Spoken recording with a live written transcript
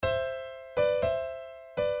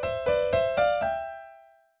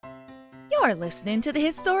You're listening to the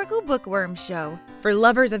Historical Bookworm Show for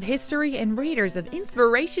lovers of history and readers of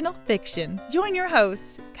inspirational fiction. Join your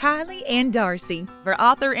hosts, Kylie and Darcy, for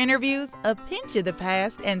author interviews, a pinch of the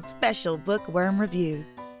past, and special bookworm reviews.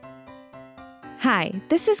 Hi,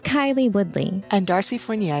 this is Kylie Woodley. And Darcy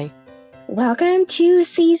Fournier. Welcome to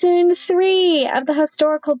Season 3 of the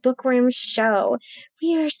Historical Bookworm Show.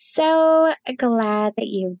 We are so glad that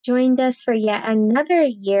you've joined us for yet another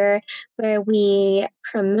year where we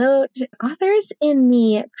promote authors in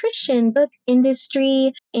the Christian book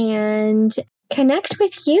industry and connect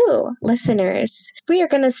with you, listeners. We are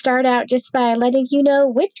going to start out just by letting you know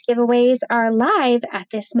which giveaways are live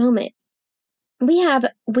at this moment. We have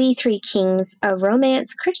We Three Kings, a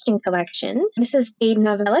romance Christian collection. This is a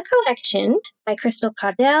novella collection by Crystal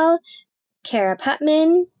Caudell, Kara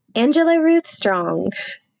Putman, Angela Ruth Strong.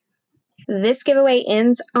 This giveaway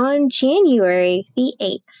ends on January the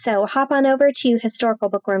 8th. So hop on over to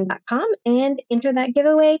historicalbookworm.com and enter that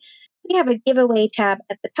giveaway. We have a giveaway tab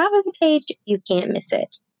at the top of the page. You can't miss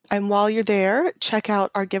it. And while you're there, check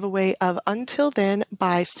out our giveaway of Until Then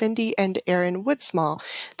by Cindy and Aaron Woodsmall.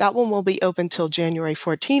 That one will be open till January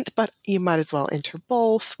 14th, but you might as well enter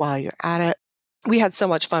both while you're at it. We had so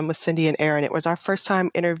much fun with Cindy and Aaron. It was our first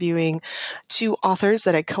time interviewing two authors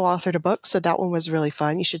that had co-authored a book, so that one was really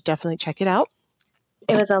fun. You should definitely check it out.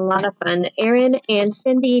 It was a lot of fun. Aaron and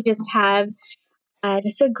Cindy just have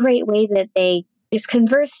just a great way that they just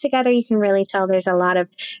converse together. You can really tell there's a lot of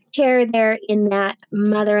care there in that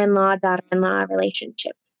mother-in-law, daughter-in-law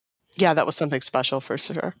relationship. Yeah, that was something special for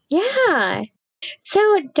sure. Yeah.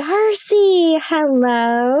 So, Darcy,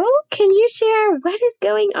 hello. Can you share what is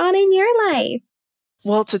going on in your life?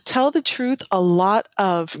 Well, to tell the truth, a lot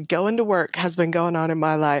of going to work has been going on in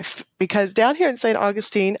my life because down here in St.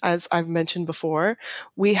 Augustine, as I've mentioned before,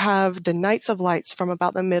 we have the Nights of Lights from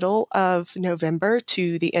about the middle of November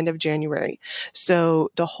to the end of January. So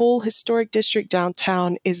the whole historic district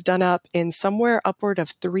downtown is done up in somewhere upward of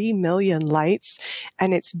 3 million lights,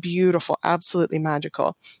 and it's beautiful, absolutely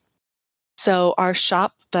magical. So our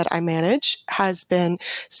shop that I manage has been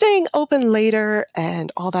staying open later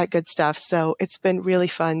and all that good stuff. So it's been really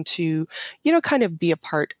fun to, kind of be a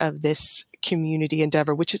part of this community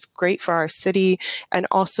endeavor, which is great for our city. And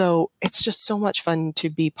also it's just so much fun to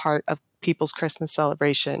be part of people's Christmas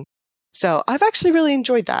celebration. So I've actually really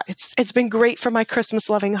enjoyed that. It's been great for my Christmas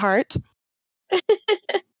loving heart.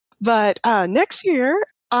 But next year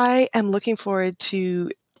I am looking forward to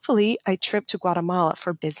hopefully a trip to Guatemala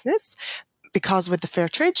for business. Because with the Fair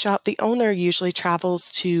Trade Shop, the owner usually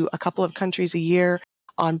travels to a couple of countries a year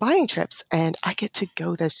on buying trips, and I get to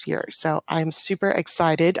go this year. So I'm super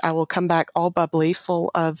excited. I will come back all bubbly,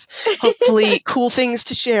 full of hopefully cool things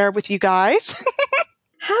to share with you guys.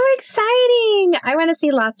 How exciting! I want to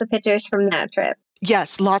see lots of pictures from that trip.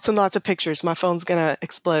 Yes, lots and lots of pictures. My phone's going to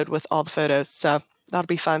explode with all the photos, so that'll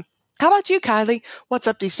be fun. How about you, Kylie? What's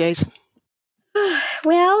up these days?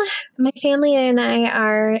 Well, my family and I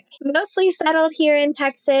are mostly settled here in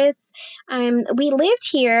Texas. We lived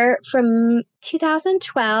here from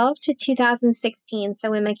 2012 to 2016,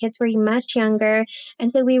 so when my kids were much younger. And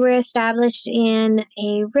so we were established in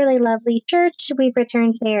a really lovely church. We've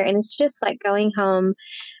returned there, and it's just like going home.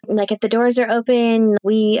 Like if the doors are open,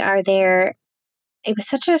 we are there. It was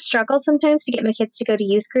such a struggle sometimes to get my kids to go to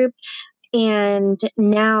youth group. And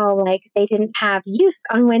now, they didn't have youth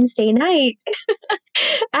on Wednesday night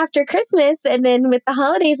after Christmas, and then with the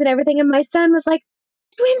holidays and everything, and my son was like,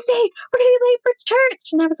 "It's Wednesday, we're going to be late for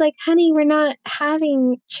church." And I was like, "Honey, we're not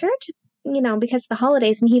having church, it's, because of the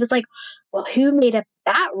holidays." And he was like, "Well, who made up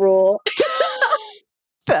that rule?"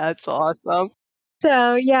 That's awesome.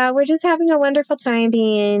 So, yeah, we're just having a wonderful time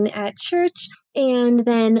being at church and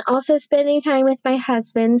then also spending time with my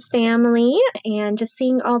husband's family and just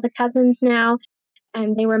seeing all the cousins now.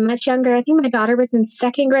 They were much younger. I think my daughter was in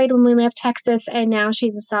second grade when we left Texas, and now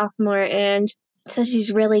she's a sophomore. And so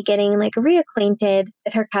she's really getting reacquainted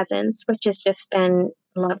with her cousins, which has just been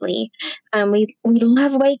lovely. We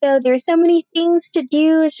love Waco. There are so many things to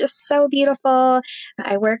do. It's just so beautiful.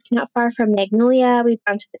 I worked not far from Magnolia. We've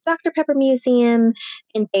gone to the Dr. Pepper Museum,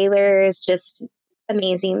 and Baylor is just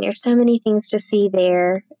amazing. There's so many things to see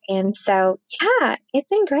there. And so, yeah, it's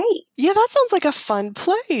been great. Yeah, that sounds like a fun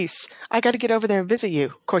place. I got to get over there and visit you.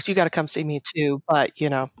 Of course, you got to come see me too, but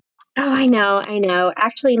Oh, I know.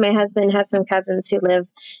 Actually, my husband has some cousins who live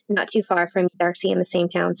not too far from Darcy in the same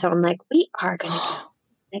town. So I'm like, we are going to go.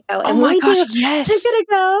 And oh my gosh, yes. We're going to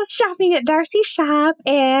go shopping at Darcy's shop,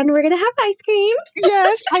 and we're going to have ice cream.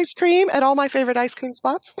 Yes, ice cream at all my favorite ice cream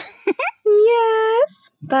spots.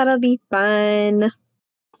 Yes, that'll be fun.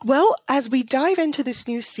 Well, as we dive into this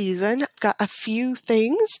new season, I've got a few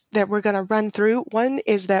things that we're going to run through. One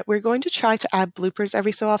is that we're going to try to add bloopers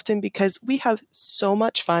every so often because we have so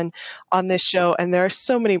much fun on this show and there are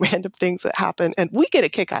so many random things that happen and we get a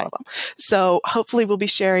kick out of them. So hopefully we'll be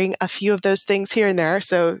sharing a few of those things here and there.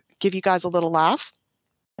 So give you guys a little laugh.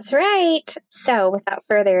 That's right. So without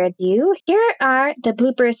further ado, here are the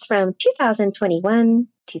bloopers from 2021,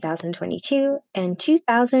 2022, and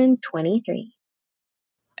 2023.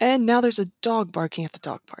 And now there's a dog barking at the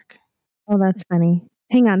dog park. Oh, that's funny.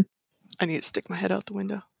 Hang on. I need to stick my head out the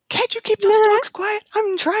window. Can't you keep those dogs quiet?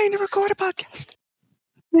 I'm trying to record a podcast.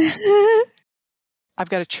 I've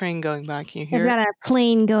got a train going by. Can you hear I've got a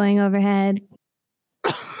plane going overhead.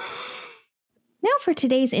 Now for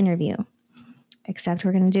today's interview. Except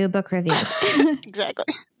we're going to do a book review. Exactly.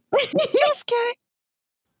 Just kidding.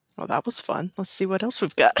 Oh, that was fun. Let's see what else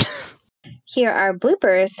we've got. Here are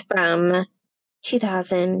bloopers from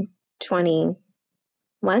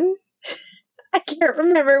 2021. I can't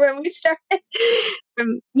remember when we started.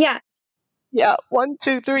 Yeah. Yeah, 1,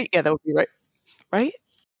 2, 3. Yeah, that would be right. Right?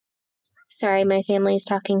 Sorry, my family's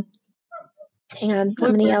talking. Hang on, I'm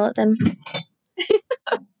going to yell at them.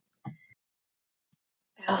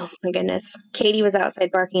 Oh my goodness. Katie was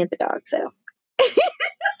outside barking at the dog, so.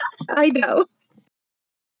 I know.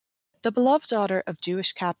 The beloved daughter of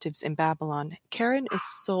Jewish captives in Babylon, Karen is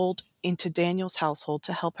sold into Daniel's household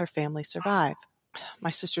to help her family survive. My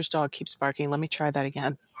sister's dog keeps barking. Let me try that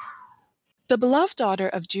again. The beloved daughter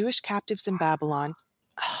of Jewish captives in Babylon.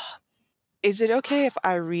 Is it okay if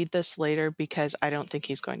I read this later because I don't think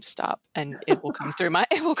he's going to stop and it will come through my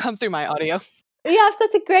audio. You have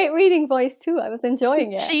such a great reading voice too. I was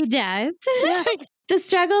enjoying it. She does. Yeah. The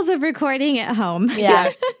struggles of recording at home.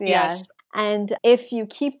 Yes. And if you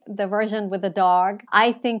keep the version with the dog,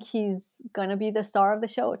 I think he's going to be the star of the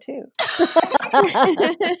show too.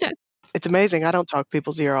 It's amazing. I don't talk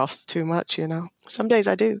people's ear off too much, you know. Some days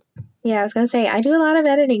I do. Yeah, I was going to say, I do a lot of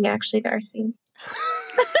editing actually, Darcy.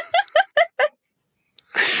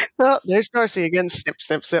 Well, there's Darcy again, snip,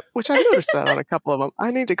 snip, snip, which I noticed that on a couple of them. I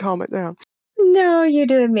need to calm it down. No, you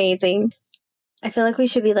do amazing. I feel like we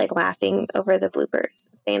should be like laughing over the bloopers,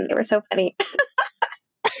 saying they were so funny.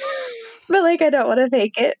 But like, I don't want to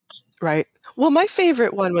fake it. Right. Well, my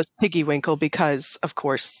favorite one was Piggy Winkle because, of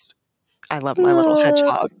course, I love my little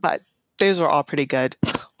hedgehog, but those were all pretty good.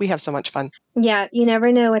 We have so much fun. Yeah, you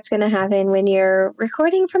never know what's going to happen when you're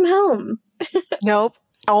recording from home. Nope.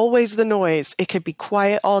 Always the noise. It could be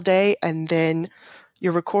quiet all day and then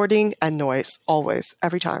you're recording and noise. Always.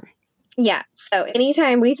 Every time. Yeah. So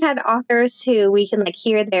anytime we've had authors who we can like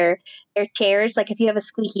hear their chairs, like if you have a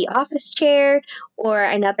squeaky office chair or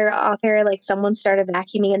another author, like someone started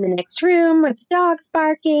vacuuming in the next room or the dog's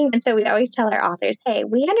barking. And so we always tell our authors, hey,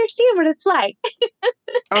 we understand what it's like.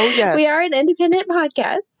 Oh, yes. We are an independent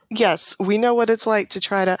podcast. Yes. We know what it's like to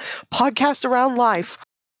try to podcast around life.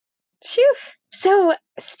 Phew. So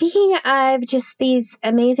speaking of just these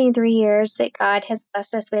amazing 3 years that God has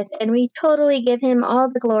blessed us with, and we totally give him all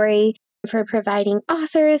the glory for providing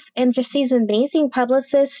authors and just these amazing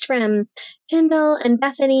publicists from Tyndall and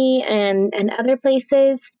Bethany and other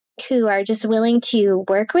places who are just willing to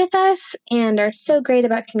work with us and are so great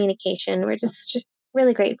about communication. We're just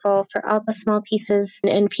really grateful for all the small pieces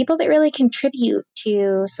and people that really contribute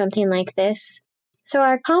to something like this. So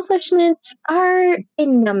our accomplishments are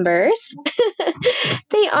in numbers.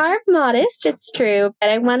 They are modest, it's true,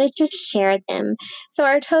 but I wanted to share them. So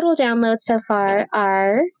our total downloads so far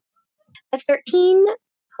are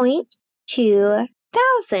 13.2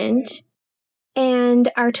 thousand, and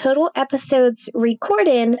our total episodes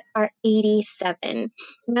recorded are 87.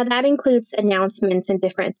 Now that includes announcements and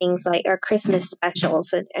different things like our Christmas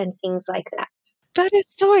specials and things like that. That is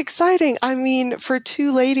so exciting. I mean, for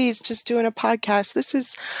two ladies just doing a podcast, this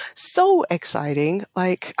is so exciting.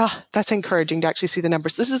 Like, that's encouraging to actually see the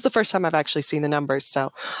numbers. This is the first time I've actually seen the numbers,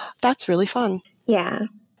 so that's really fun. Yeah.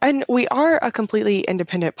 And we are a completely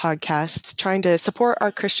independent podcast trying to support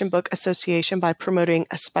our Christian Book Association by promoting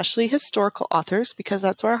especially historical authors because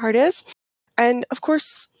that's where our heart is. And of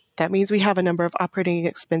course, that means we have a number of operating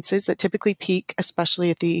expenses that typically peak, especially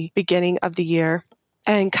at the beginning of the year.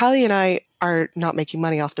 And Kylie and I are not making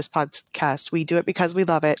money off this podcast. We do it because we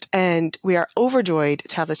love it. And we are overjoyed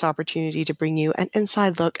to have this opportunity to bring you an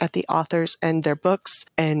inside look at the authors and their books.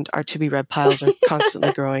 And our to-be-read piles are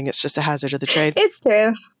constantly growing. It's just a hazard of the trade. It's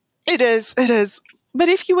true. It is. It is. But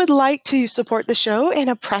if you would like to support the show in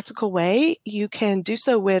a practical way, you can do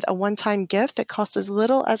so with a one-time gift that costs as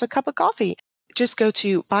little as a cup of coffee. Just go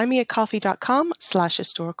to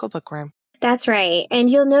buymeacoffee.com/historicalbookworm. That's right. And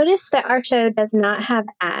you'll notice that our show does not have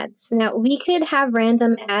ads. Now, we could have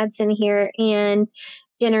random ads in here and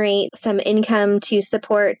generate some income to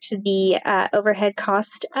support the overhead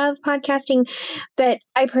cost of podcasting, but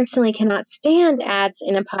I personally cannot stand ads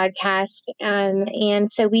in a podcast.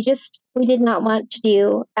 And so we did not want to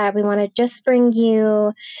do, we want to just bring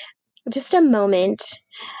you just a moment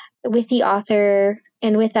with the author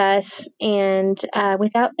and with us, and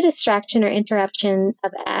without the distraction or interruption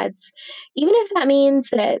of ads. Even if that means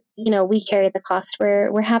that, we carry the cost,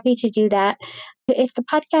 we're happy to do that. If the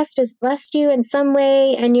podcast has blessed you in some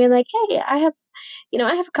way and you're like, hey, I have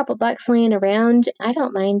a couple bucks laying around, I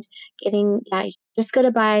don't mind giving, just go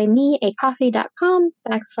to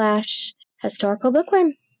buymeacoffee.com/historical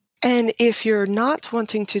bookworm. And if you're not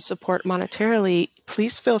wanting to support monetarily,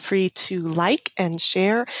 please feel free to like and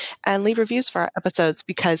share and leave reviews for our episodes,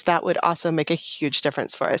 because that would also make a huge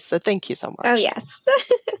difference for us. So thank you so much. Oh, yes.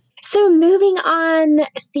 So moving on,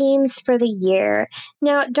 themes for the year.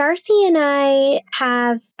 Now, Darcy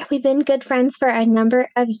and we've been good friends for a number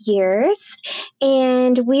of years,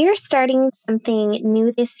 and we're starting something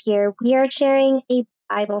new this year. We are sharing a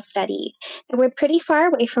Bible study. We're pretty far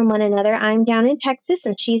away from one another. I'm down in Texas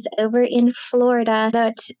and she's over in Florida.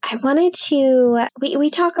 But I wanted to, we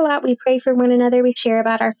talk a lot, we pray for one another, we share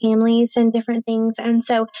about our families and different things. And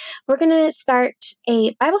so we're going to start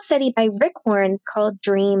a Bible study by Rick Warren called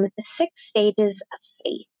Dream, the 6 Stages of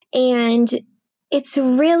Faith. And it's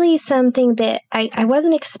really something that I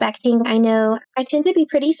wasn't expecting. I know I tend to be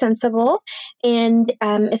pretty sensible, and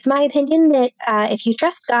it's my opinion that if you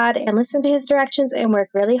trust God and listen to his directions and work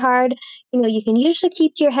really hard, you can usually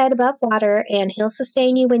keep your head above water and he'll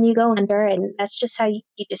sustain you when you go under, and that's just how you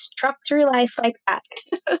just truck through life like that.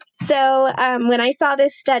 So when I saw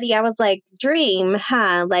this study, I was like, dream,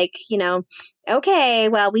 huh? Okay,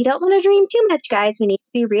 well, we don't want to dream too much, guys. We need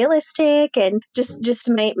to be realistic and just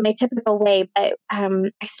my typical way. But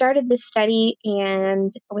I started this study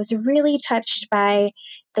and was really touched by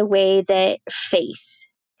the way that faith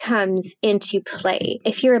comes into play.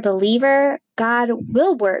 If you're a believer, God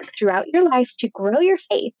will work throughout your life to grow your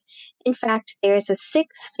faith. In fact, there's a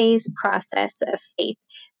 6-phase process of faith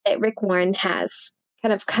that Rick Warren has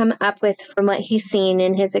kind of come up with from what he's seen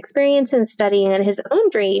in his experience in studying and his own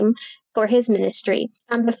dream for his ministry.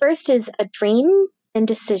 The first is a dream and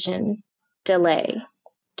decision, delay,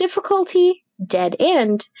 difficulty, dead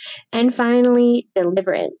end, and finally,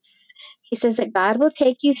 deliverance. He says that God will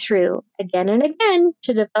take you through again and again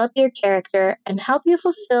to develop your character and help you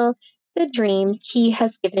fulfill the dream he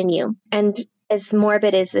has given you. And as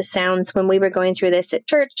morbid as this sounds, when we were going through this at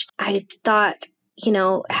church, I thought,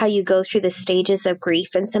 how you go through the stages of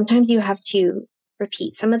grief, and sometimes you have to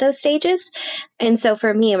repeat some of those stages. And so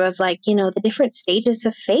for me, it was like, the different stages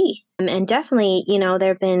of faith. And definitely, there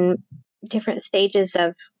have been different stages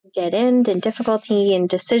of dead end and difficulty and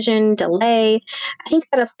decision, delay. I think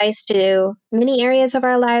that applies to many areas of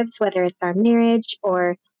our lives, whether it's our marriage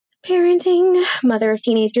or parenting, mother of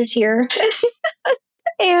teenagers here.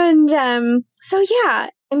 And so, yeah,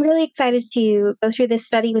 I'm really excited to go through this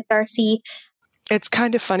study with Darcy. It's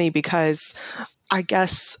kind of funny because I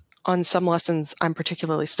guess on some lessons, I'm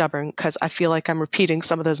particularly stubborn because I feel like I'm repeating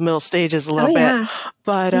some of those middle stages a little bit.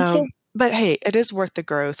 But hey, it is worth the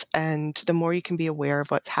growth. And the more you can be aware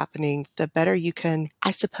of what's happening, the better you can,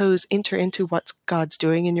 I suppose, enter into what God's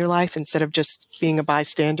doing in your life instead of just being a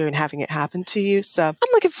bystander and having it happen to you. So I'm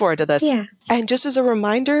looking forward to this. Yeah. And just as a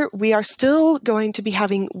reminder, we are still going to be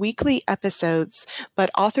having weekly episodes, but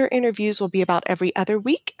author interviews will be about every other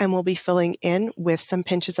week, and we'll be filling in with some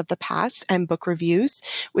pinches of the past and book reviews.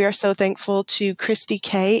 We are so thankful to Christy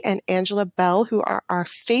Kay and Angela Bell, who are our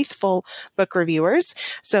faithful book reviewers.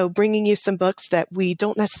 So bringing you some books that we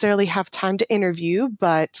don't necessarily have time to interview,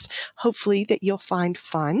 but hopefully that you'll find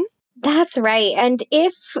fun. That's right. And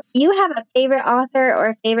if you have a favorite author or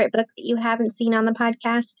a favorite book that you haven't seen on the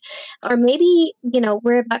podcast, or maybe,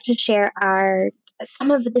 we're about to share some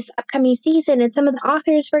of this upcoming season and some of the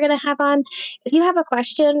authors we're going to have on, if you have a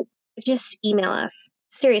question, just email us.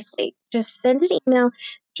 Seriously, just send an email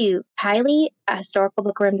to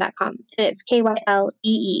Kylie@historicalbookworm.com. And it's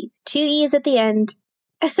Kylee. 2 E's at the end.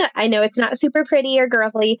 I know it's not super pretty or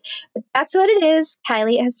girly, but that's what it is.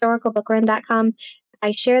 Kylie@historicalbookworm.com.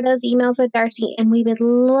 I share those emails with Darcy, and we would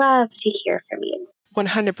love to hear from you.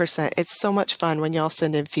 100%. It's so much fun when y'all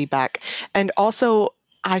send in feedback. And also,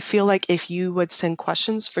 I feel like if you would send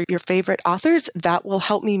questions for your favorite authors, that will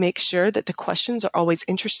help me make sure that the questions are always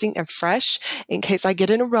interesting and fresh. In case I get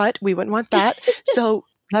in a rut, we wouldn't want that. So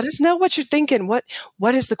let us know what you're thinking.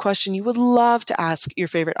 What is the question you would love to ask your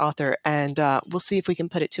favorite author? And we'll see if we can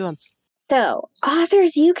put it to them. So,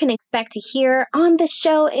 authors you can expect to hear on the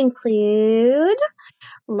show include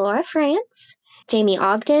Laura France, Jamie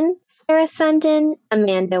Ogden, Sarah Sundin,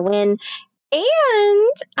 Amanda Wynn,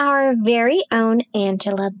 and our very own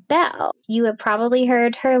Angela Bell. You have probably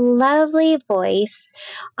heard her lovely voice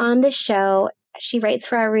on the show. She writes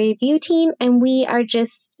for our review team, and we are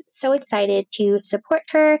just so excited to support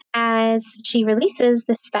her as she releases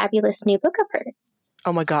this fabulous new book of hers.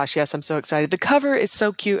 Oh my gosh, yes, I'm so excited. The cover is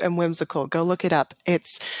so cute and whimsical. Go look it up.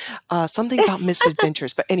 It's something about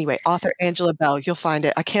misadventures. But anyway, author Angela Bell, you'll find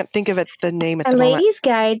it. I can't think of the name at the moment. A Lady's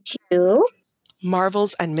Guide to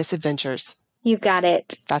Marvels and Misadventures. You've got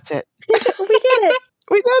it. That's it. We did it.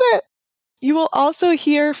 We did it. You will also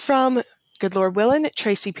hear from, good Lord willing,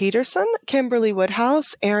 Tracy Peterson, Kimberly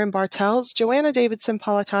Woodhouse, Erin Bartels, Joanna Davidson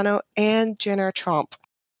Politano, and Jenna Trump.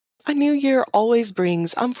 A new year always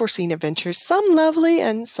brings unforeseen adventures, some lovely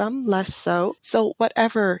and some less so. So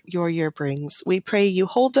whatever your year brings, we pray you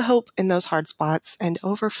hold to hope in those hard spots and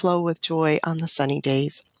overflow with joy on the sunny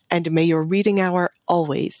days. And may your reading hour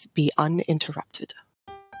always be uninterrupted.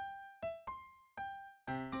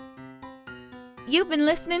 You've been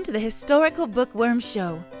listening to the Historical Bookworm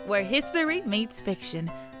Show, where history meets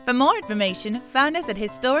fiction. For more information, find us at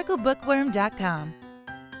historicalbookworm.com.